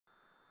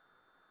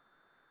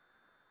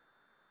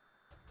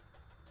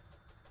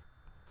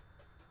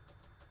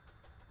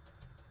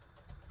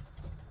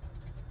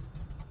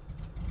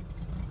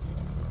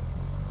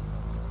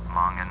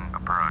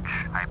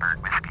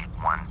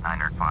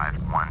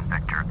951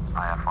 Victor,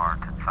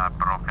 IFR to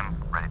Saarbrücken,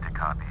 ready to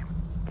copy.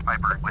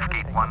 Piper,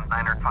 Whiskey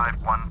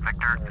 1951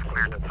 Victor, is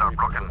cleared to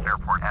Saarbrücken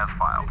Airport as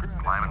filed.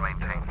 Climb and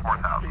maintain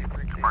 4,000.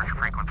 Departure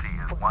frequency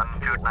is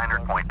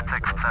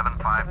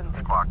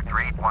 129.675, squawk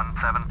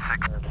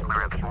 3176,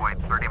 clearance void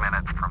 30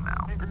 minutes from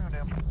now.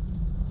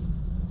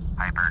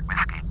 Piper,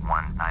 Whiskey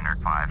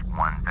 1951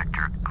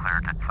 Victor,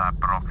 cleared to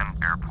Saarbrücken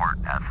Airport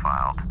as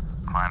filed.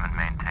 Climb and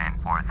maintain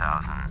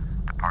 4,000.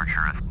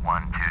 Departure is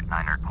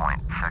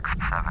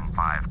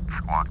 129.675,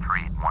 squawk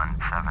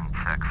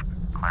 3176,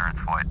 clearance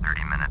void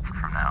 30 minutes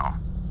from now.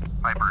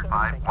 Piper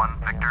 51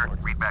 Victor,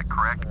 read back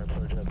correct.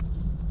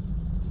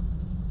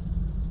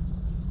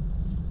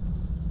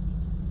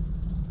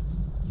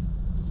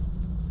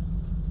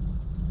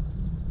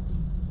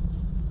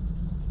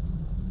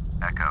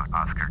 Echo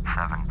Oscar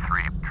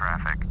 73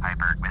 traffic.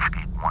 Piper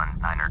Whiskey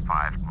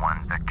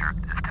 1951 Victor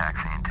is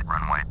taxiing to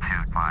runway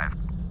 25.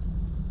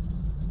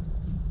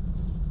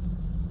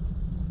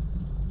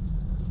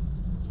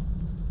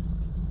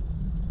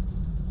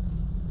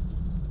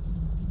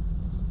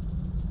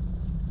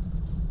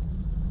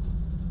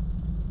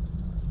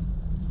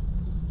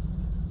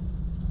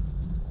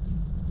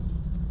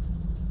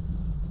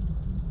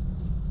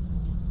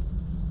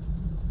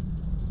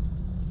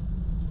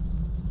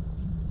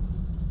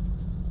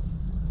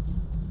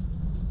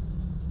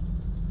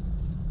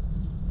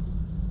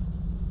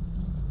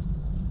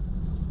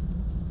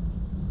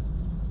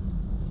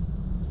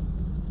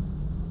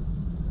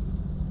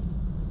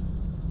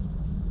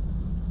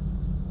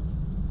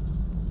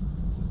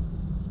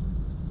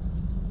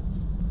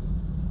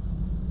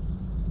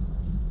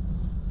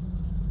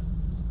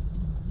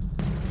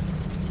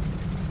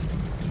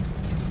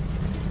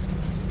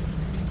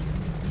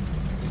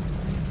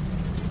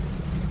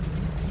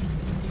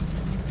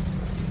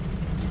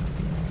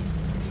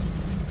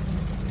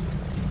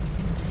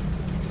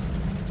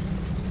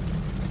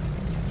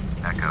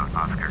 Echo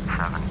Oscar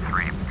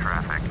 73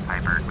 traffic.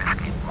 Piper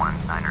Whiskey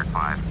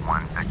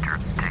 1951 Victor,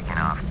 taking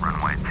off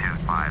runway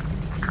 25,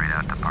 straight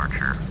out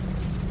departure.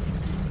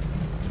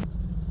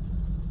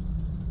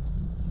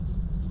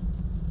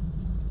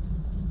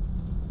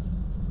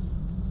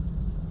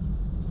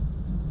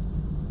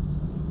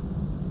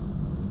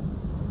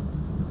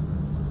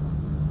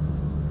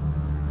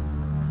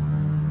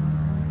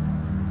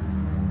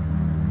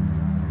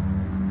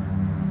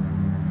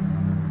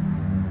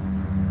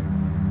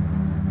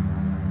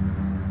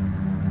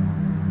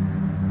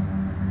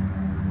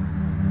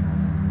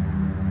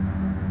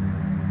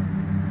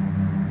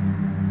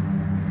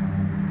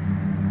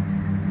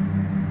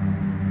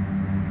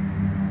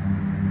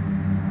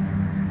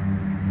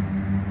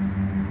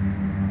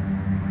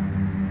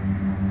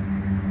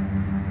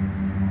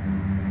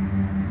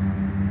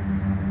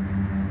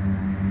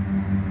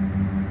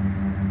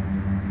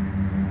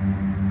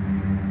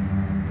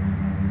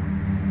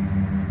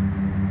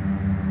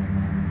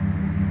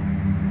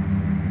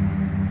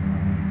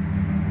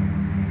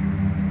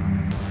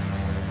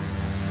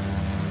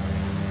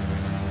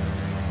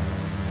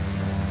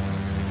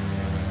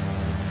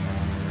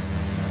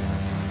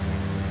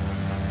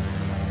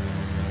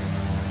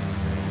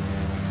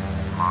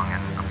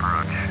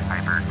 Approach.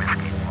 Piper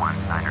Whiskey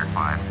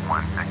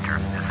 1951 Victor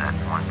is at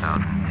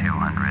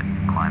 1,200,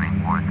 climbing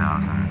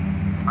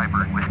 4,000.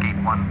 Piper Whiskey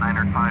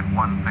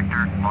 1951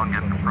 Victor,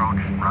 longest approach,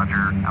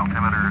 roger,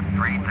 altimeter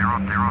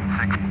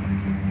 3006.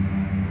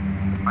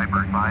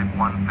 Piper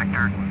 51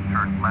 Victor,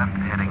 turn left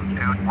heading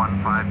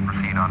 215,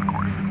 proceed on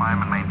course.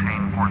 Climb and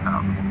maintain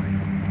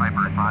 4,000.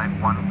 Piper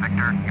 51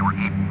 Victor, you are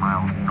 8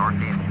 miles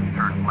northeast,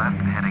 turn left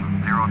heading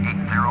 080,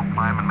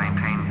 climb and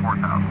maintain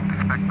 4,000.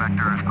 Expect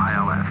vectors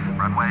ILS,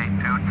 runway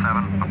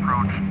 27,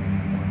 approach.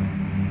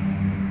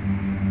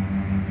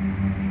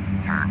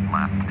 Turn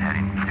left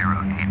heading 080,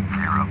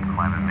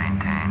 climb and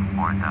maintain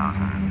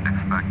 4,000.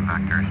 Expect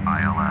vectors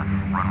ILS,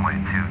 runway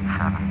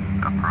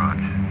 27,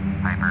 approach.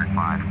 Piper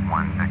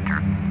 51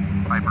 Victor.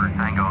 Piper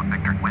Tango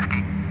Victor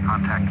Whiskey,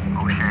 contact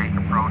O'Shea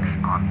approach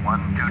on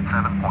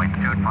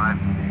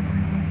 127.25.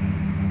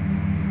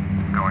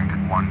 Going to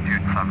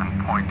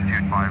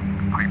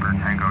 127.25, Piper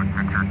Tango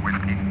Victor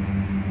Whiskey.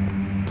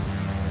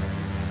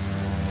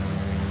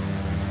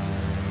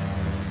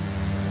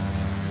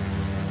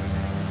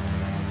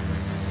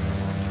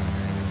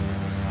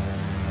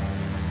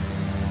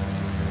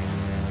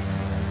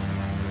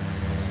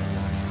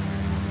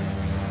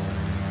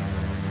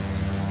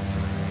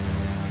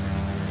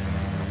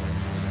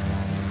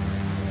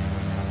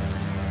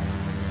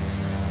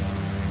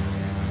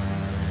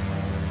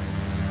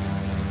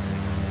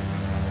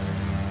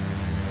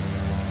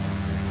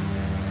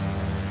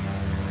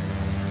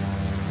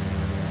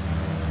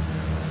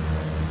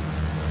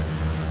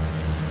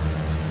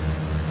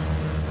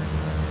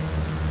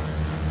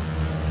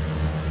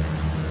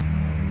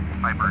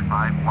 Piper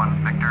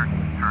 51 Victor,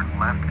 turn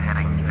left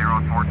heading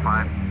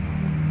 045.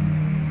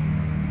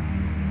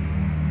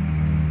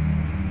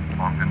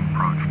 Longest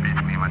approach, beach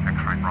Lima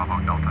X-ray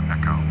Bravo Delta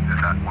Echo is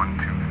at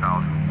 12,100,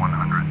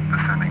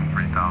 descending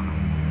 3,000.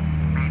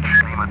 Beach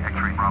Lima Lima,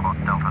 X-ray Bravo,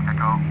 Delta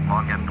Echo,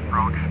 long end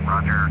approach,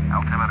 roger,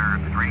 altimeter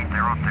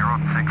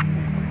 3006.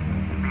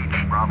 Beach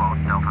Bravo,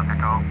 Delta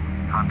Echo,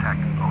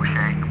 contact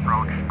O'Shea,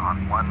 approach on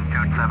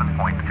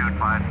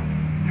 127.25.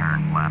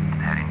 Turn left,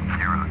 heading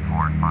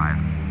 045,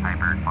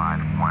 Hyper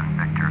 51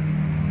 Victor.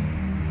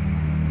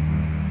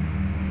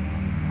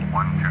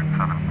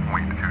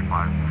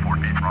 127.25,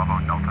 40 Bravo,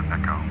 Delta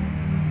Echo.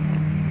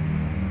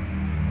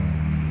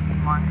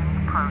 London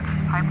approach.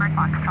 Hyper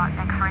Foxtrot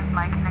X-ray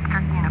Mike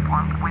Victor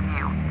uniform with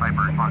you.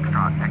 Hyper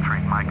Foxtrot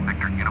X-ray Mike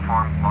Victor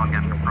uniform.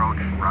 Longest approach.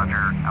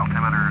 Roger.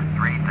 Altimeter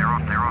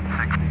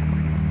 3006.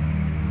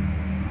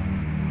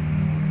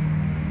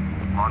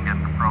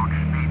 Longest approach.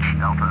 Beach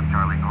Delta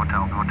Charlie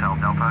Hotel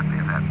Delta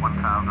is at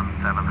 1,700.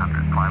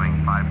 Climbing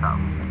 5,000.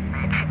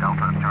 Beach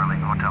Delta Charlie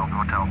Hotel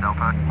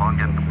Delta.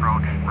 Longest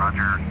approach.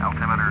 Roger.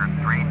 Altimeter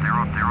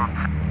 3006.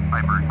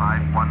 Hyper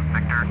 51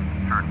 Victor.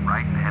 Turn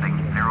right heading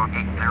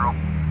 080.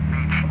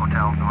 Beach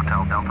Hotel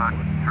Delta,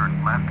 turn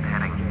left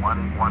heading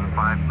 115,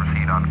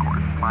 proceed on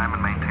course, climb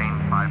and maintain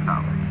 5,000.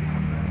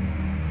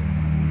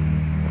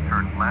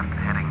 Turn left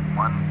heading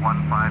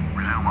 115,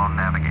 resume on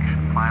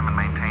navigation, climb and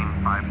maintain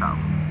 5,000.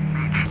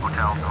 Beach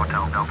Hotel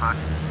Delta,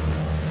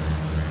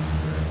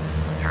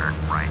 turn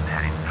right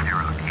heading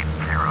 080,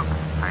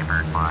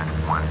 Hyper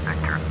 51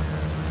 Victor.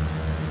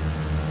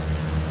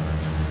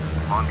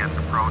 Longest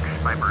approach,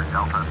 Hyper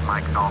Delta,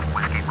 Mike Golf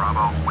Whiskey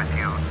Bravo, with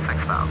you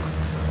 6,000.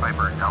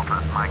 Viper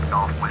Delta, Mike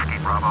Golf Whiskey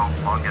Bravo,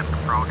 longest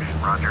approach,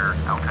 roger,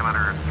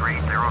 altimeter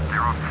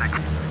 3006.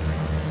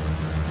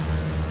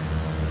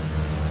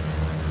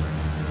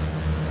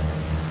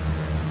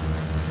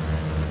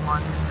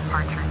 London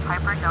departure,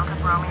 Piper Delta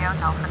Romeo,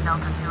 Alpha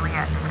Delta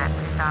Juliet is at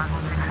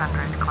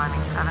 2,600,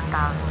 climbing 7,000.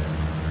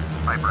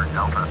 Viper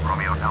Delta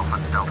Romeo, Alpha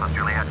Delta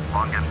Juliet,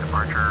 longest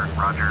departure,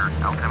 roger,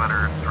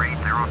 altimeter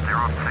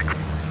 3006.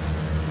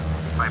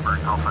 Viper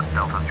Alpha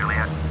Delta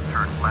Juliet,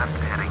 turn left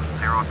heading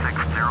 060,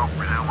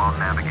 resume on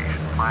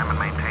navigation, climb and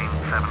maintain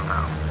 7,000.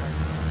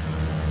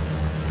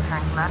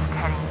 Turn left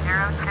heading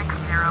 060,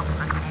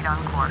 proceed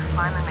on course,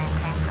 climb and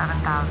maintain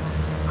 7,000.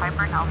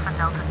 Piper Alpha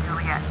Delta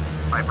Juliet.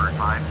 Piper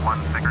 51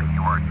 Victor,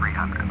 you are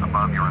 300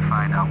 above your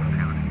assigned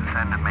altitude.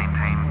 Descend and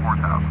maintain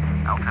 4,000.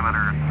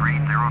 Altimeter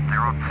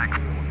 3006.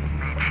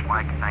 Beach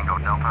Mike Tango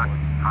Delta,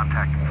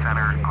 contact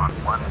center on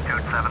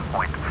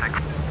 127.6.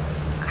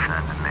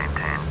 Descend and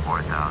maintain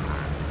 4,000.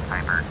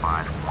 Hyper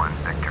 51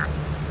 Victor.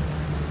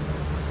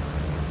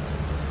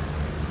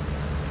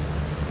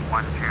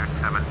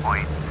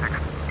 127.6,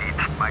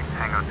 Beach Mike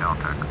Tango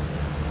Delta.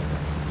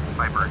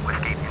 Viper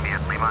Whiskey India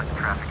Lima,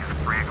 traffic is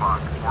 3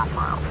 o'clock, 4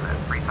 miles at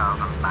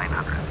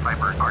 3,900.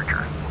 Viper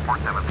Archer,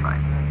 47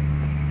 site.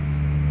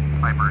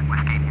 Viper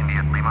Whiskey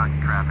India Lima,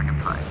 traffic in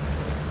sight.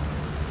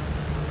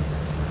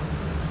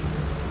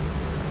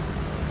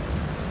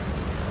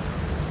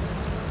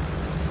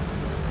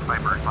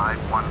 Viper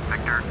 51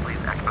 Victor,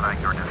 please expedite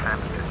your descent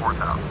to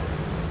 4,000.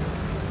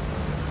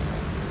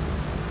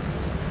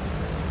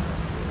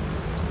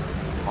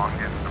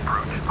 Longest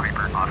approach,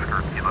 Viper Oscar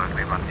Kilo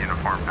Lima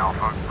Uniform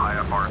Alpha,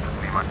 IFR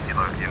Lima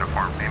Kilo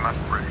Uniform Lima,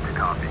 ready to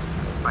copy.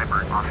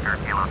 Viper Oscar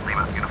Kilo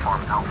Lima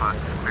Uniform Alpha,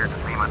 cleared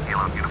Lima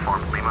Kilo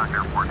Uniform Lima,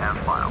 airport as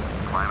filed.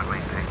 Climb and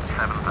maintain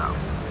 7,000.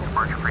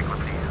 Departure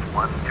frequency is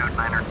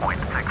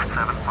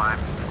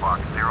 129.675, clock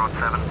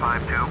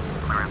 0752,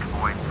 clearance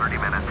void 30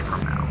 minutes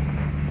from now.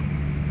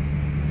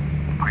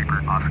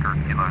 Viper Oscar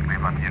Kilo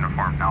Lima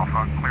Uniform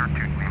Alpha, cleared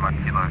to Lima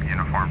Kilo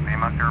Uniform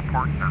Lima,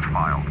 airport as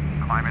filed.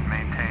 Climb and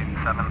maintain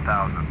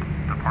 7,000.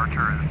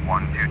 Departure is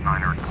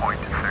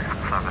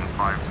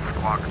 129.675,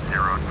 squawk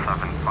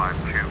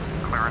 0752.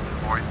 Clearance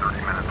void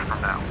 30 minutes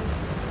from now.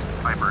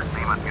 Viper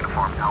Lima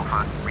Uniform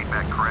Alpha, read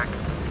back correct.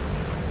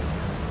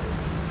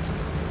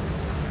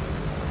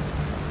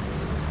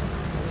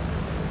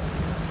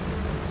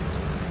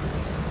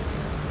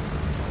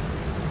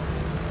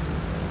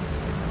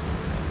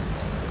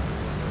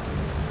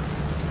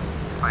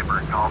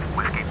 Viper Golf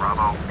Whiskey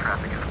Bravo,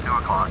 traffic is 2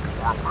 o'clock,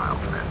 4 miles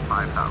at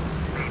 5,000.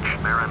 Beach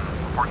Baron,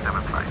 47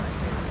 site.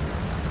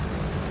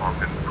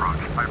 Longest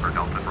approach, Viper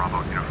Delta Bravo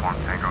Uniform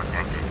Tango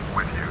Yankee,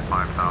 with you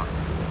 5,000.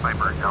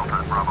 Viper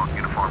Delta Bravo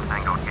Uniform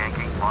Tango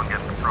Yankee,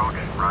 longest approach,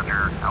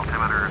 roger,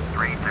 altimeter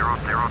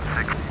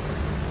 3006.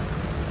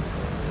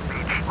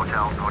 Beach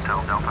Hotel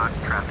Delta,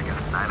 traffic is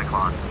 9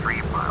 o'clock,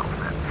 3 miles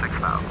at 6,000.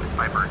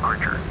 Viper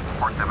Archer,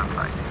 47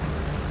 site.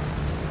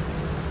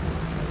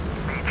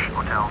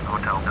 Hotel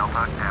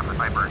Delta, and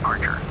Viper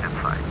Archer in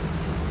sight.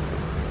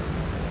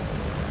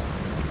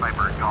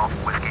 Viper Golf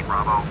Whiskey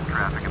Bravo,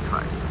 traffic in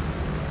sight.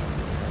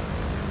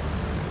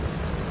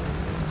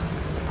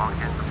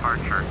 Longest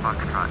departure,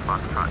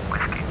 Foxtrot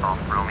Whiskey Golf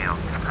Romeo,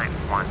 type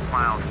 1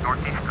 miles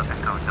northeast of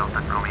Echo Delta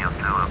Romeo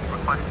Zulu,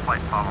 request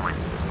flight following.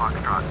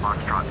 Foxtrot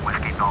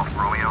Whiskey Golf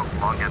Romeo,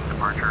 longest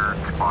departure,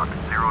 squawk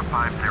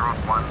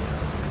 0501.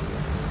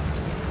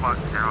 Squawk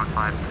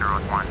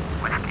 0501,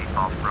 Whiskey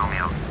Golf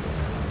Romeo.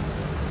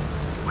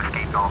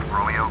 Whiskey Golf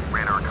Romeo,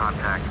 radar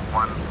contact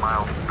 1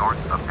 mile north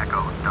of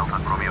Echo Delta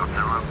Romeo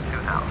Zulu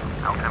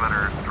 2000,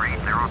 altimeter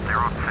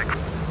 3006.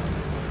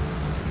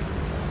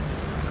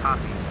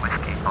 Copy.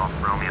 Whiskey Golf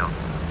Romeo.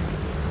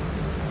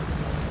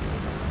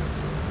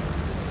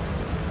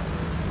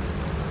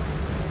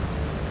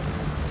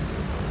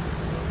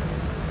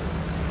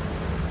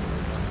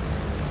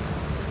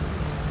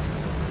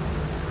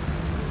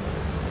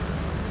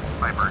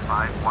 Viper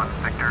 5-1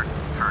 Victor,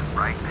 turn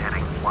right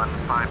heading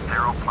 150,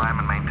 climb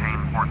and maintain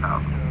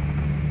 4,000.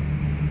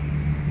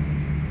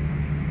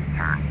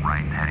 Turn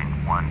right heading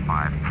 150,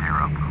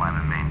 climb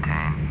and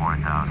maintain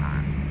 4,000.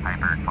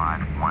 Viper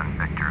 5-1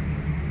 Victor.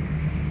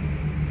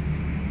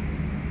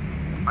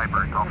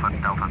 Viper Alpha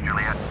Delta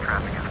Juliet,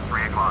 traffic is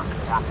 3 o'clock,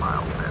 4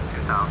 miles at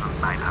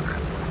 2,900.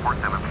 Report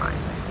them in sight.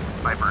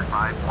 Viper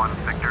 5-1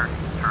 Victor,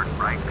 turn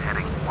right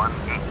heading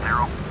 180.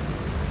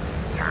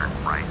 Turn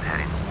right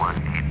heading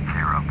 180.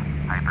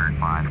 Viper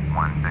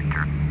 5-1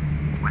 Victor.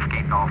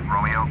 Whiskey Golf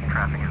Romeo,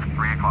 traffic is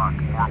 3 o'clock,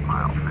 4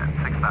 miles at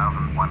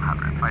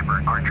 6,100.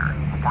 Viper Archer,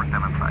 report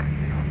them in sight.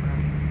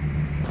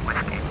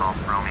 Whiskey Golf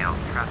Romeo,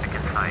 traffic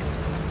in sight.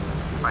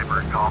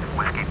 Viper Golf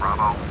Whiskey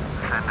Bravo,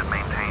 descend and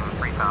maintain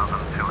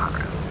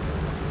 3,200.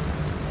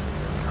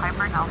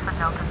 Viper Alpha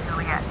Delta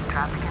Juliet,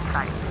 traffic in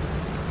sight.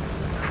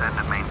 Descend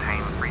and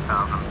maintain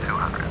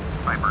 3,200.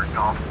 Viper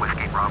Golf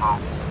Whiskey Bravo.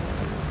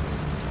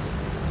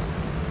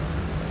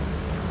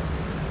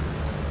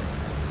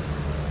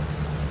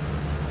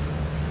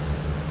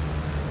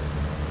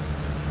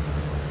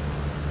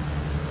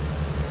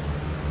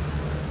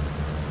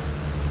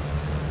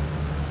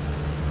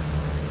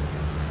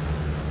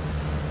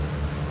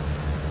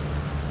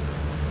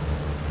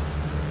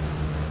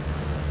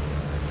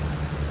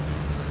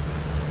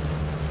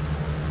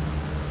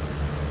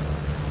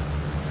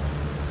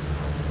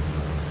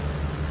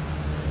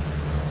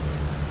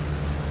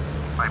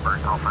 Viper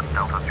Alpha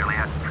Delta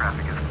Juliet,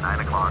 traffic is 9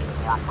 o'clock,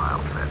 4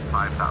 miles at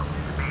 5,000.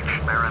 Beach,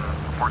 Baron,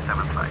 report them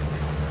in sight.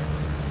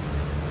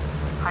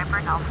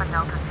 Viper Alpha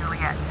Delta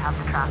Juliet, have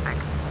the traffic.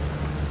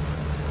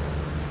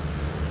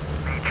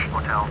 Beach,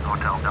 Hotel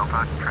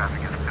Delta,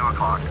 traffic is 2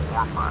 o'clock,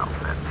 4 miles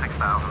at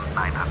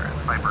 6,900.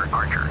 Viper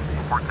Archer,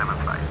 report them in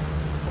sight.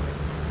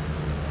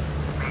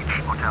 Beach,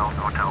 Hotel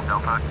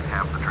Delta,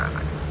 have the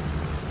traffic.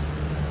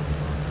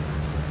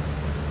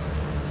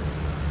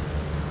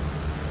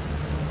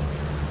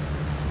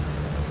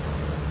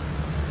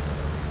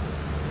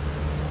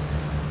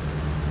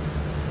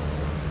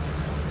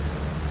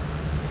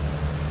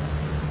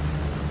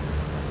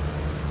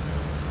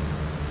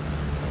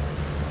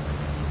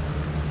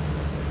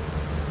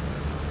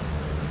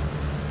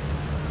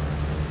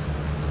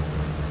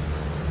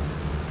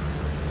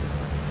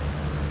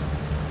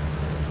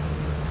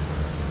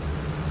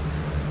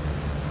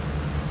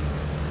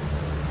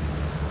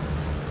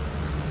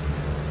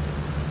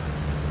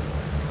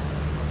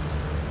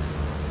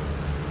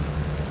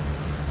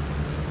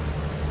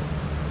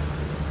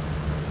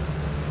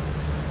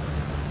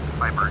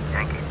 Viper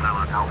Yankee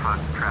Zulu Alpha,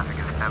 traffic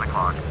is 10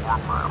 o'clock, 4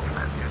 miles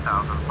at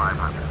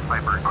 2,500.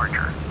 Viper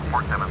Archer,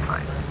 report them in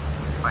sight.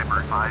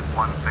 Viper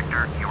 5-1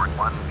 Victor, you are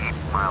 1-8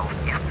 miles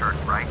eastern,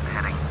 right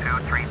heading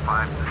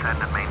 235, descend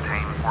and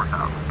maintain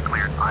 4,000.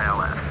 Cleared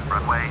ILS,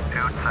 runway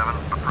 27,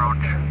 approach,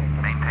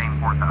 maintain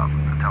 4,000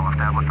 until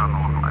established on the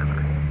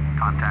localizer.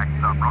 Contact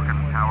Saarbrücken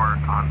Tower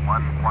on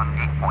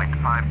 118.55.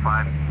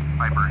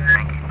 Viper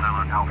Yankee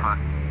Zulu Alpha,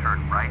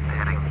 turn right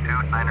heading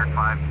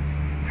 295.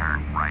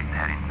 Turn right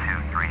heading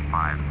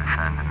 235,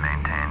 descend and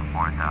maintain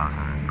 4,000.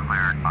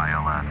 Cleared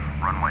ILS,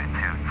 runway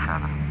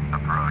 27,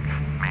 approach,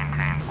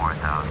 maintain 4,000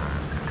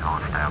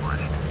 until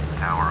established.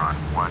 Tower on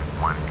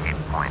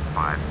 118.55,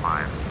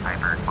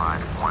 Viper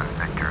 5-1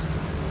 Victor.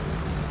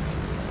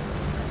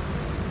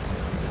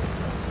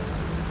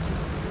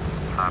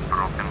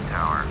 Saarbrücken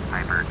Tower,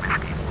 Viper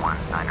Whiskey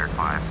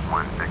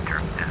 1951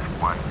 Victor is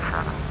 17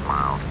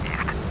 miles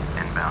east,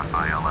 inbound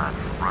ILS,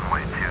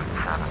 runway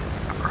 27,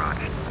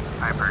 approach.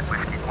 Viper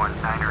Whiskey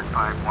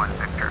 1951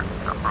 Victor,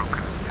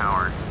 Saarbrücken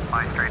Tower,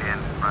 fly straight in,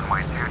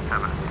 runway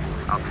 27,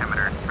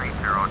 altimeter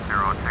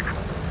 3006.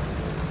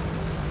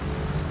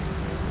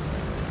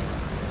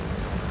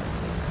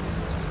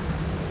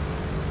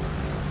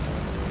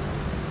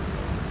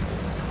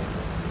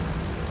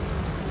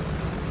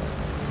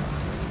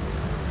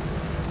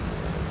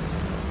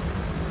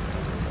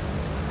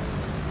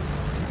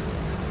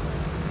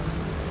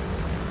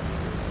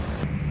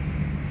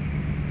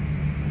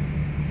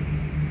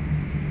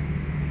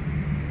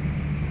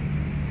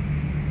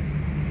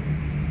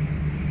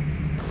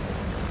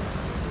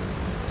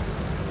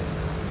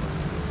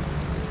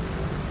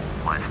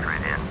 Fly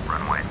straight in,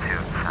 runway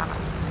 27,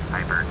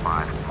 Viper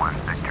 5-1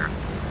 Victor.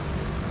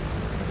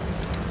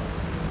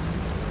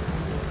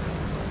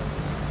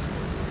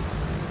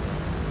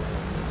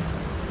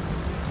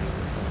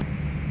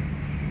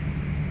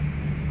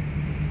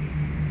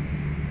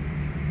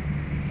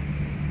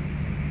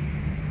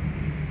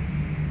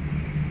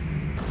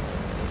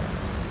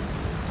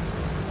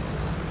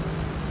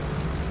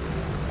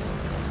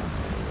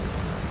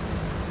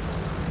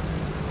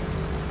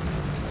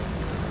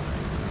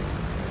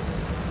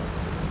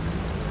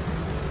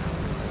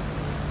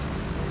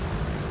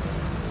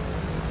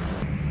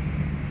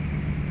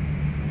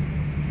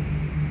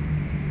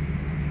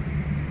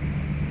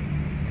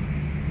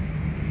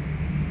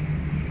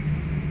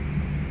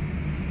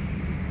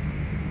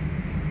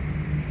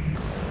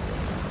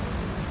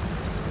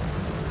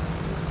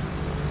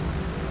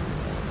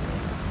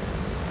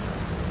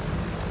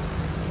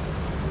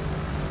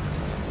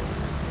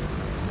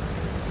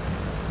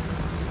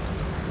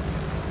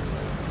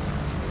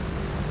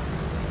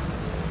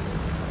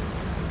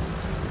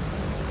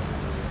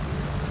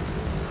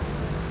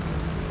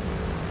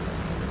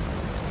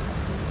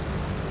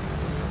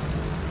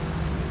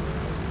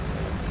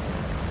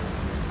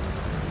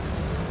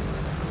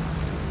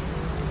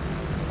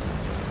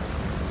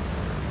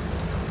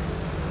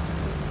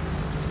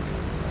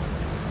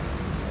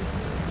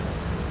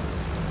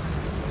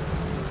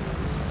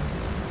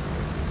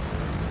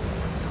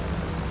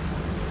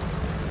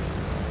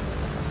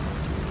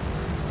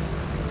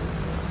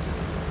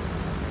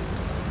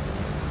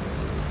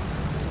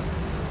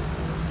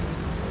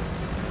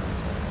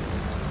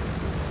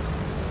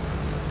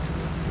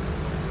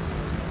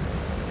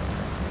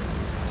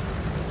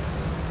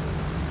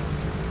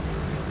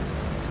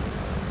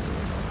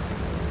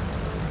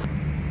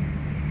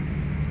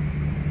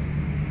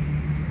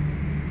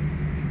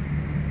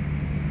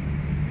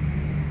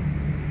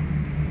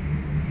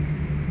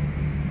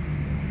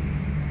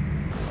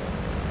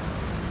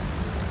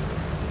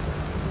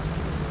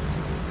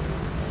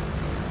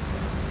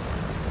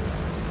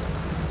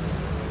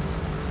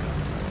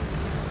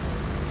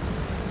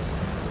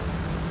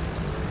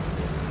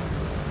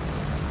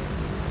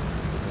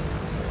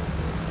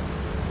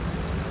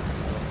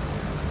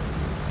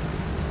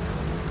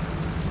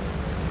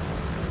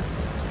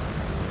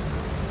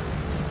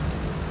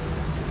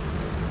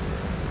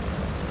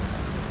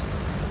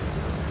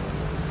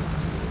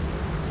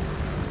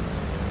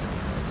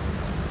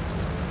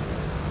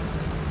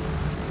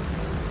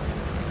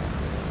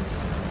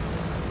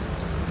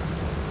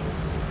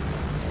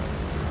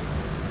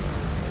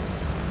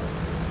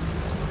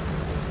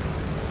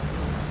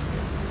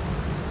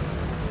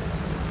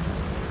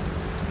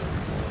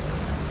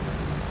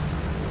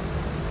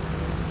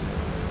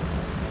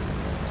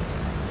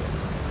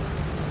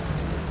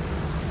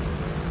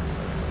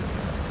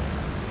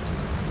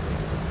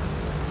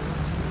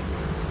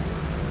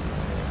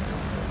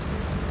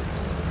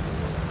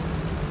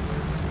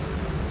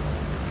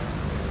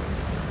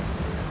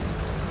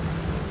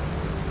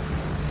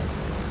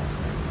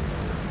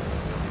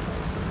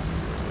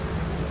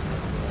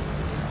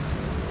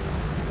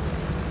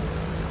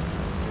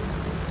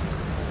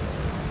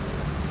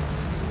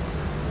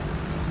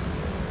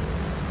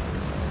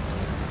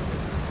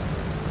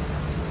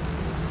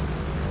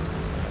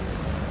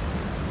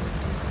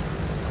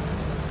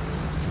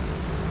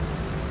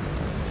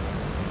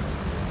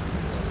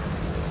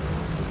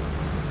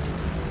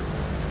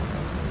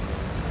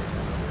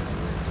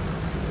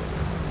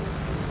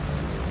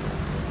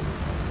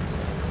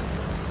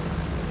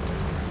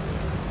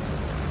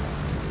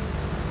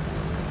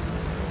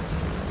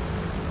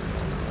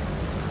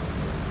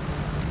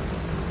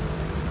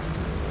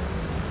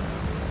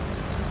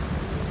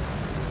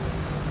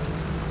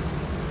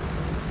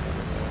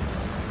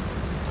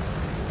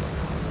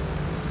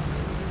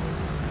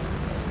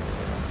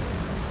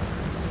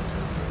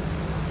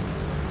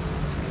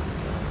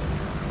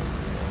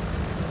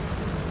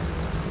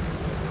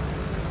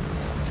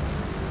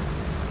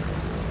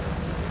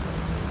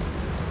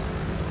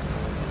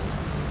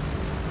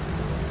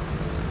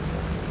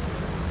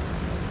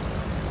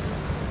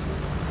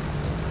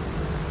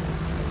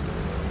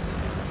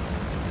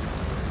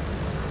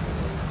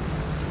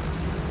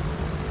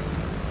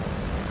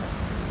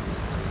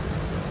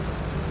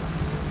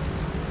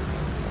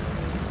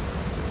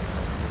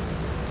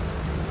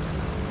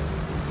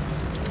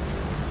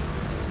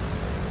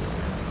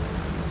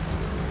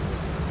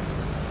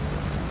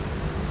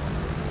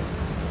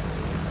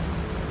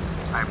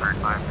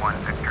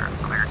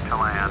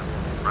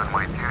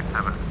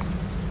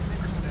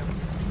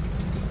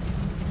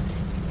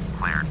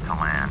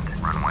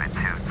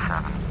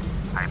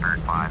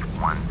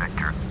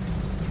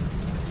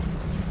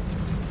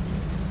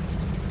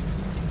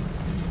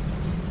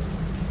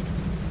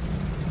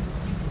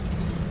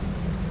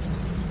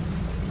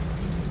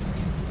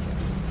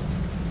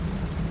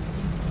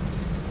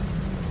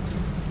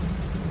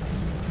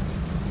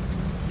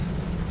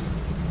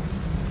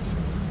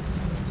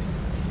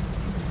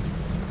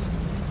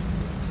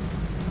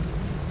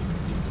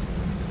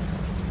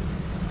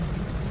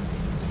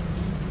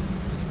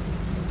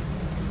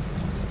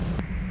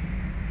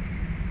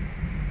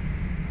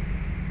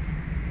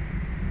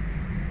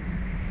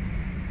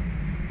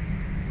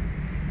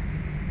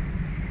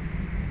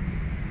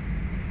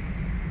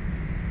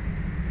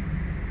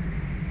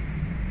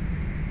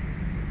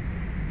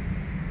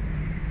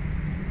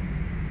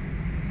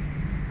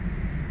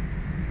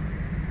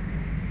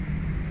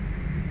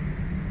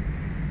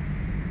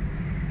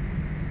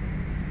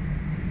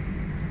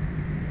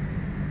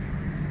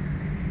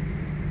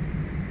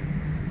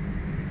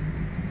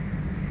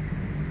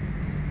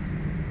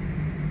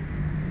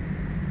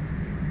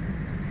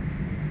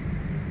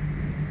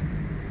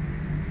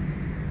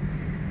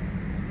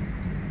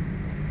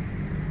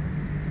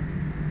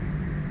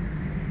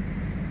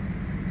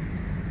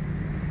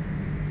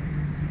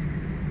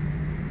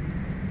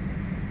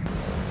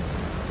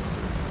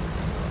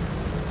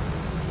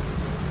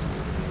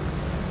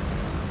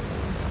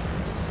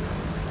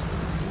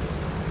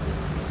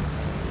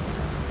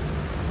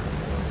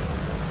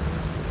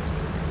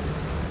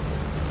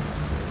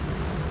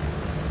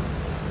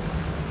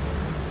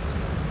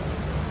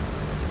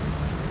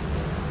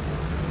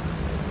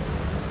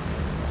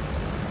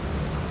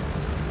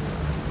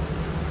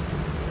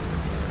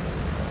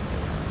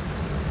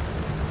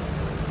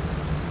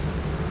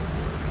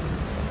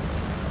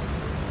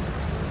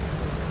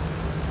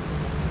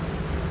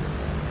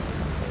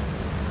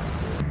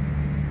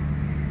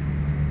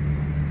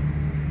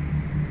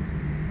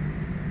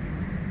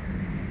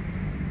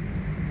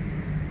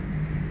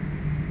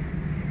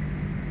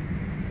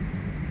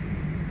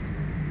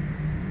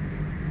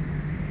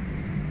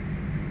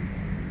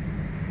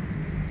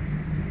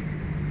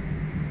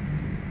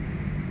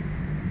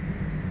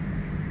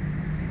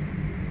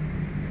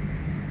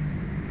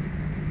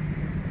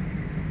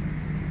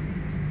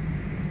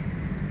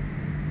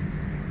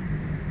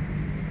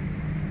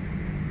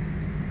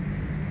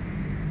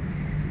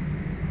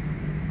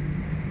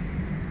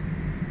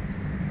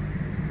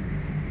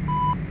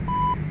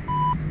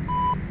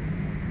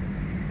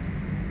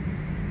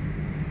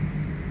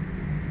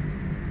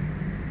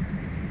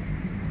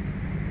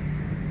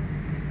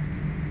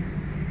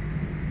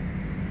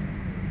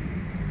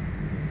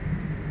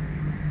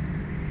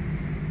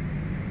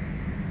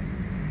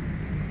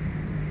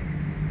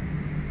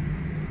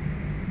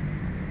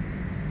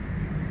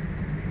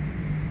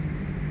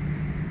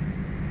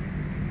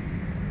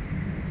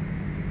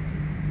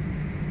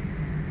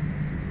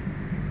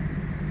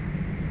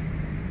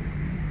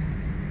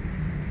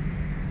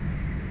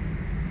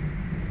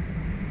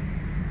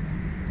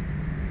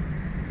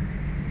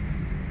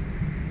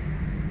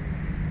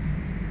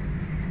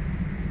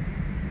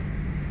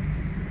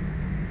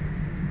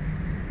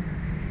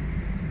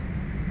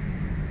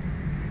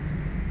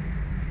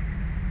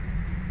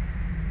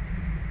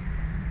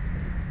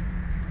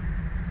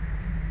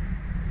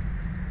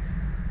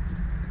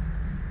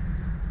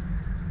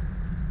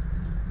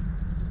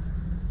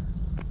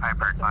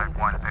 Hyper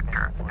 5-1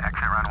 Victor,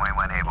 exit runway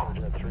when able.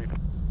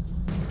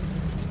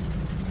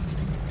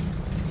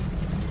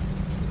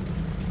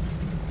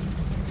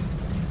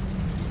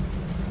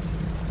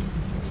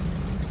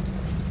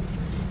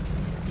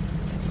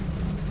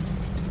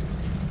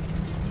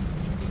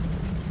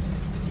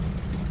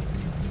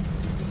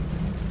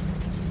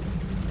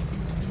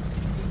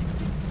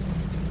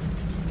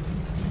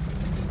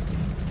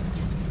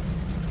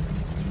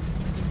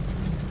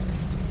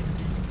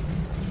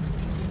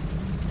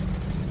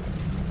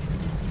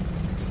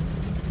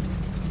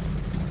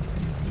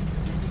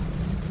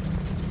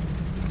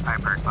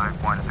 Hyper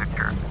 5-1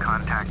 Victor,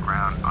 contact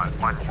ground on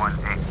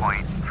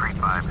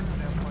 118.35.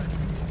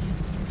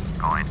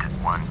 Going to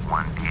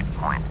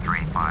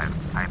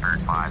 118.35, Hyper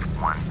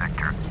 5-1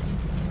 Victor.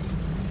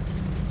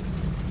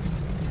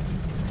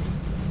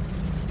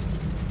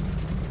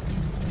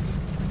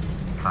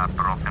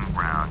 Saarbrücken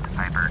ground,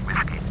 Hyper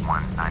Whiskey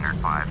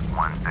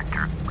 1951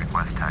 Victor,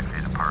 request taxi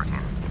to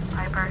parking.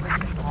 Hyper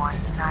Whiskey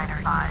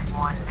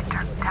 1951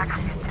 Victor,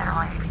 taxi to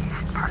general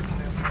aviation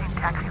parking using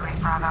taxiway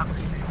Bravo.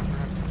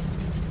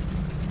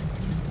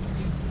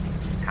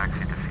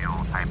 Taxi to fuel,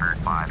 Hyper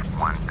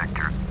 5-1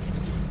 Victor.